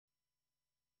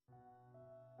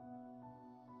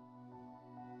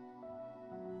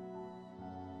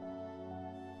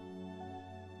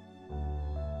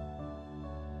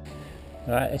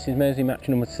Right, this is Mersey match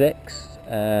number 6.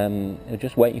 We're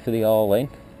just waiting for the all-in.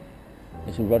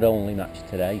 It's a rod only match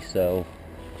today, so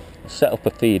I set up a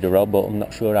feeder rod, but I'm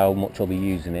not sure how much I'll be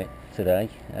using it today.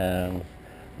 And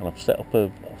I've set up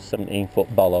a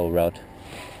 17-foot bollow rod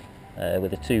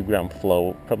with a 2 gram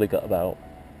float. Probably got about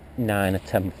 9 or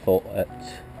 10 foot at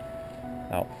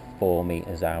about 4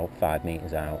 metres out, 5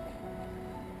 metres out.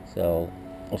 So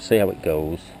we'll see how it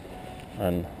goes,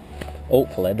 and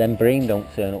hopefully then bream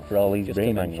don't turn up for all these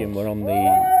bream angles. We're on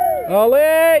the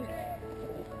all-in!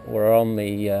 We're on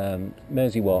the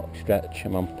Mersey walk stretch.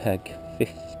 I'm on peg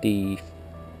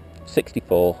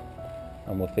 64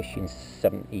 and we're fishing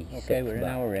 76. Okay, we're an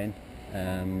hour in.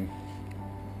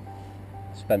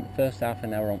 Spent the first half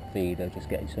an hour on feeder just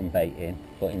getting some bait in,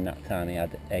 but in that time I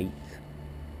had 8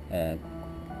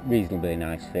 reasonably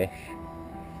nice fish.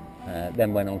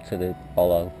 Then went on to the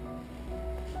bollow,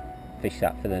 fished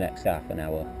that for the next half an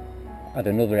hour. Had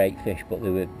another 8 fish, but they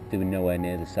were nowhere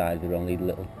near the size. They were only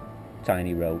little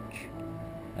tiny roach.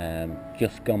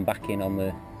 Just gone back in on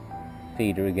the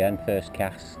feeder again, first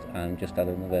cast, and just had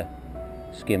another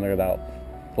skimmer about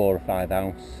 4 or 5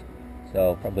 ounce. So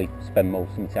I'll probably spend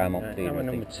most of my time on feeder. Hour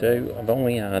number 2. I've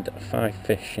only had 5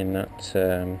 fish in that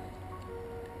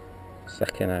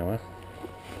second hour,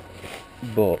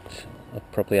 but I've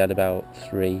probably had about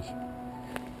 3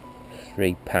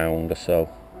 pound or so,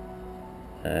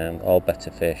 and all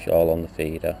better fish, all on the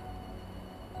feeder.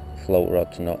 Float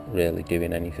rod's not really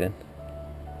doing anything.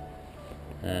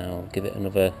 I'll give it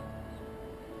another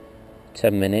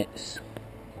 10 minutes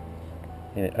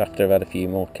after I've had a few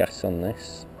more casts on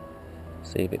this,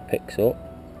 see if it picks up,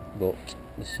 but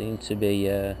they seem to be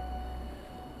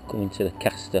coming to the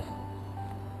caster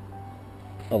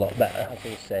a lot better. As I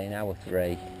was saying, hour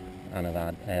 3, and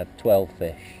I had 12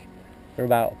 fish for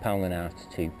about £1.5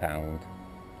 to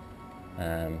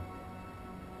 £2.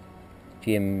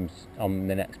 Jim's on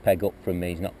the next peg up from me,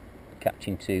 he's not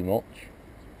catching too much.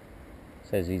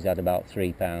 Says he's had about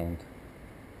 £3.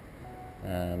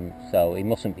 So he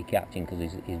mustn't be catching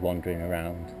because he's wandering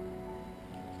around.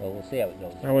 So we'll see how it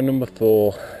goes. Hour number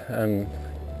 4, and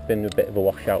been a bit of a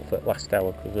washout for the last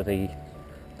hour because of the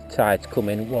tides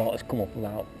coming. Water's come up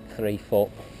about 3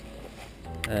 foot.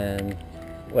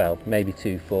 Well, maybe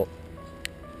 2 foot.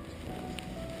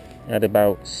 I had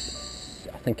about,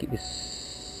 I think it was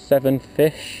 7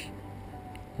 fish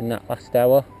in that last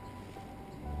hour.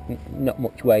 Not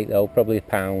much weight though, probably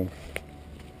 £1.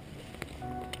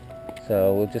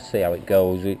 So we'll just see how it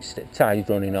goes. The tide's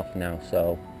running off now,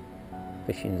 so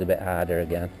fishing's a bit harder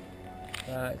again.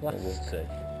 Right, last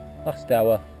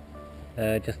hour,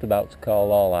 just about to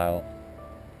call all out,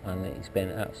 and it's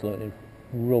been absolutely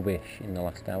rubbish in the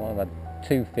last hour. I've had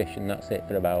 2 fish and that's it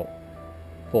for about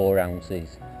 4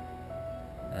 ounces.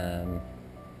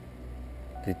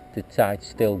 The tide's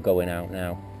still going out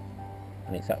now,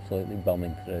 and it's absolutely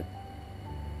bombing through.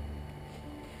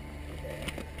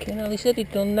 You know, he said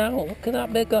he'd done now. Look at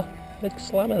that big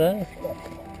slammer there.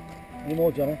 Any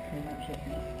more, Johnny?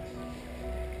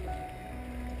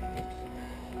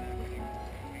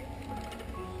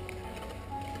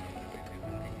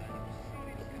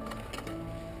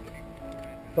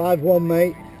 £5-1,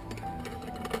 mate.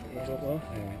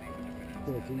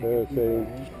 13.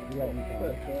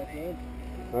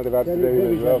 I'd have had to do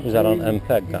it as well. Was that on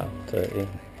MPEG, that 13?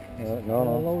 No.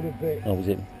 Or was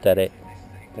it dead it?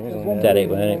 Dead it,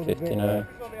 wasn't it? 59.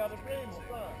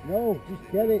 No, just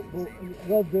get it. But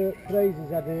Rob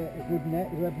Fraser's had a good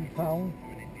net, £11.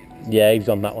 Yeah, he was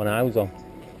on that one I was on.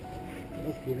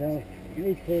 You know, you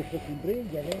need 4 fucking bream,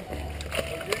 get it.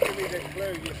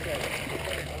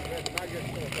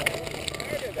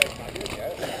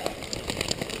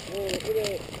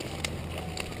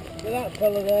 Look at that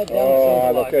fella there dancing.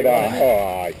 Oh, look at that.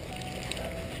 Alright.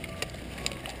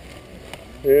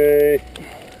 Hey.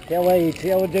 See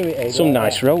how we do it, eh? Some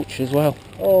nice roach as well,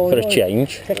 for a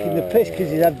change. Taking the piss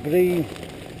because he's had bream.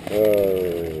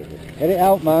 Get it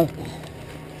out, man.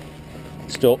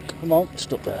 Stuck. Come on.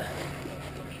 Stuck there.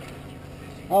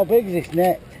 How big is this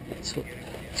net? It's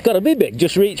got to be big,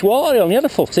 just reach water. He only had a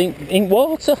foot in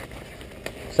water.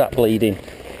 Is that bleeding?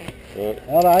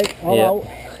 Alright, all yeah. out.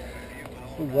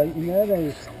 He's waiting there,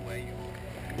 then.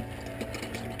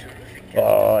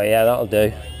 Oh, yeah, that'll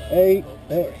do. 8,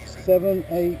 7,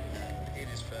 8.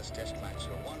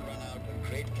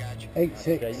 8, 6.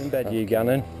 Straight in bed, you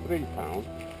Gannon. £3.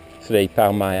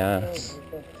 £3 my ass.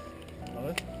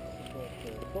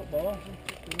 Come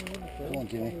on,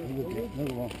 Jimmy.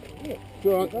 Another one.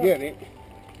 Go on, get it.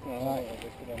 Right.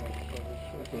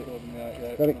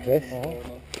 Got it, Chris.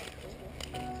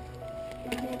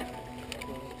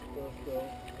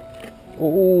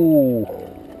 Ooh.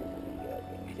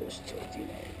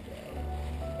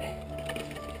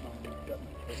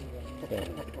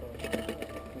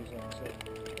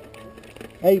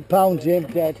 £8, Jim,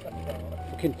 dead.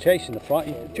 Fucking chasing the fry.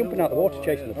 You're jumping out the water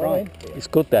chasing the fry. It's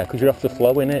good there because you're off the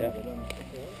flow in it.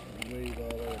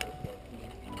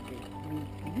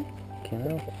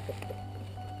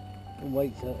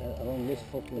 Wait along this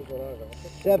fucking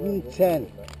 7:10. Is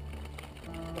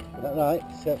that right?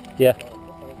 Yeah.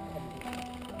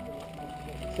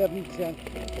 7:10.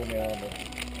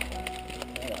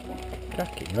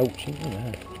 Cracking roach, isn't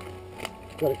there?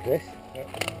 Got it, Chris?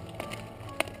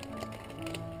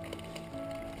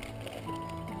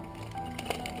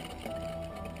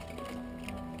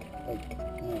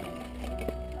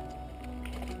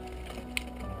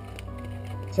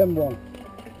 10-1.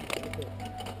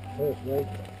 First rate.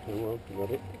 Well, you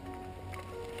got it.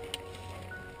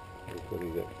 What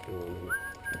is it?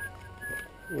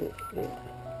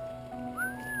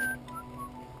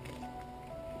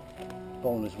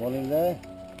 Bonus one in there.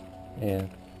 Yeah.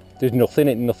 There's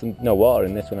nothing, no water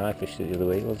in this when I fished it the other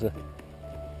week, was there?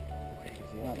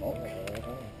 That much.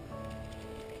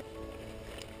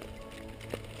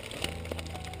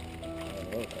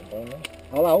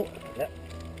 All out? Yep.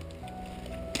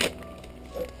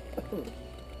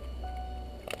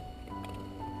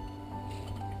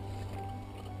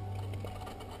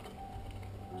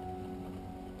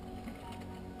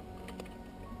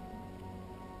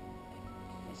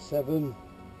 Seven,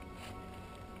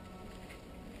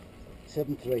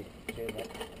 7-3.